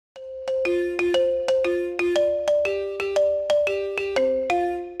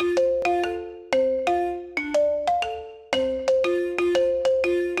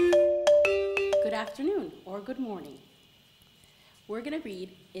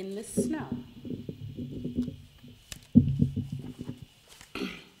in the snow.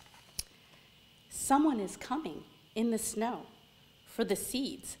 Someone is coming in the snow for the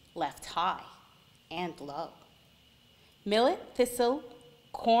seeds left high and low. Millet, thistle,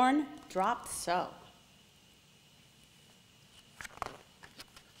 corn dropped so.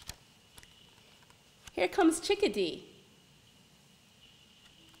 Here comes chickadee,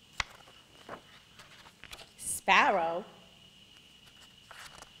 sparrow,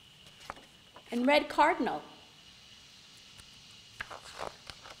 and red cardinal,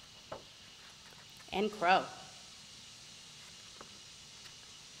 and crow.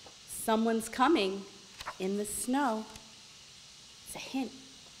 Someone's coming in the snow. It's a hint.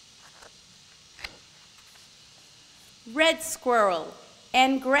 Red squirrel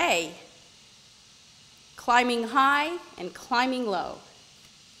and gray, climbing high and climbing low.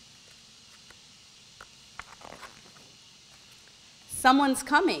 Someone's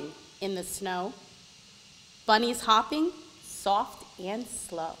coming in the snow. Bunnies hopping, soft and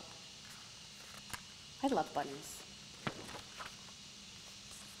slow. I love bunnies.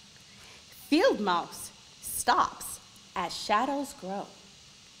 Field mouse stops as shadows grow.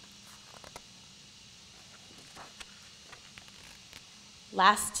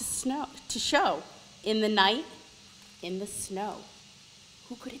 Last to show, in the night, in the snow.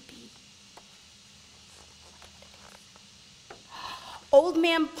 Who could it be? Old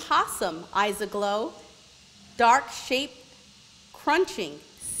Man Possum, eyes aglow, dark shape crunching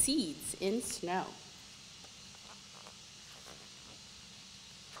seeds in snow.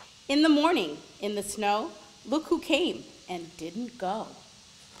 In the morning, in the snow, look who came and didn't go.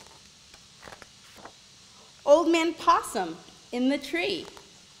 Old Man Possum in the tree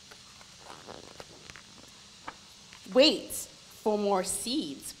waits for more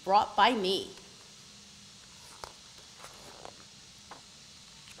seeds brought by me.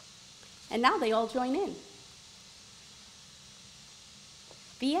 And now they all join in.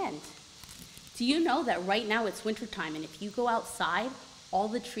 The end. Do you know that right now it's wintertime, and if you go outside, all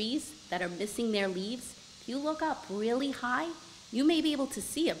the trees that are missing their leaves, if you look up really high, you may be able to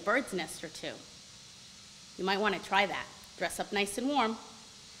see a bird's nest or two. You might want to try that. Dress up nice and warm.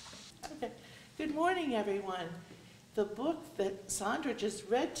 Okay. Good morning, everyone. The book that Sondra just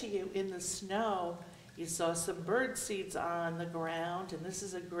read to you, In the Snow, you saw some bird seeds on the ground, and this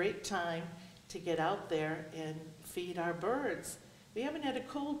is a great time to get out there and feed our birds. We haven't had a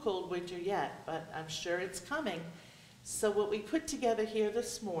cold winter yet, but I'm sure it's coming. So what we put together here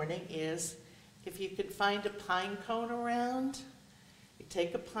this morning is, if you can find a pine cone around, you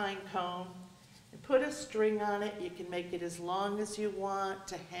take a pine cone and put a string on it. You can make it as long as you want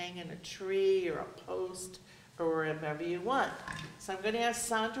to hang in a tree or a post or wherever you want. So I'm going to ask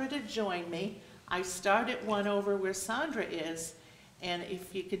Sondra to join me. I started one over where Sondra is, and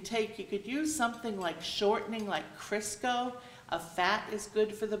if you could you could use something like shortening, like Crisco. A fat is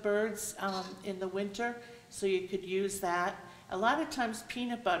good for the birds in the winter, so you could use that. A lot of times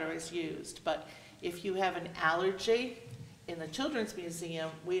peanut butter is used, but if you have an allergy, in the Children's Museum,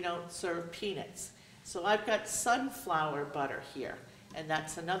 we don't serve peanuts. So I've got sunflower butter here, and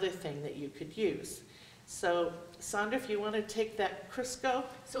that's another thing that you could use. So, Sondra, if you want to take that Crisco.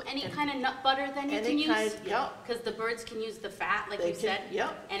 So any kind of nut butter then you can use? Any kind, yep. Because the birds can use the fat, like you said.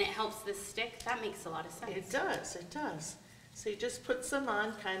 Yep. And it helps this stick. That makes a lot of sense. It does, it does. So you just put some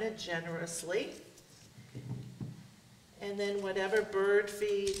on kind of generously. And then whatever bird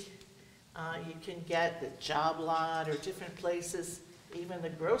feed you can get, the Job Lot or different places, even the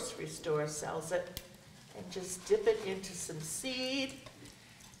grocery store sells it. And just dip it into some seed,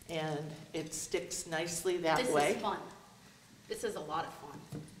 and it sticks nicely that way. This is fun. This is a lot of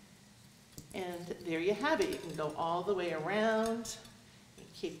fun. And there you have it. You can go all the way around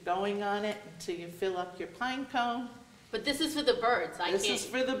and keep going on it until you fill up your pine cone. But this is for the birds. This is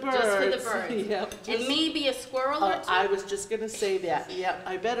for the birds. Just for the birds. Yep, and maybe a squirrel or two? I was just going to say that. Yep,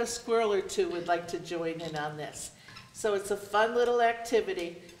 I bet a squirrel or two would like to join in on this. So it's a fun little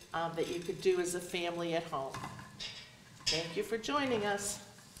activity that you could do as a family at home. Thank you for joining us.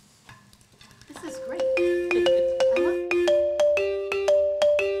 This is great.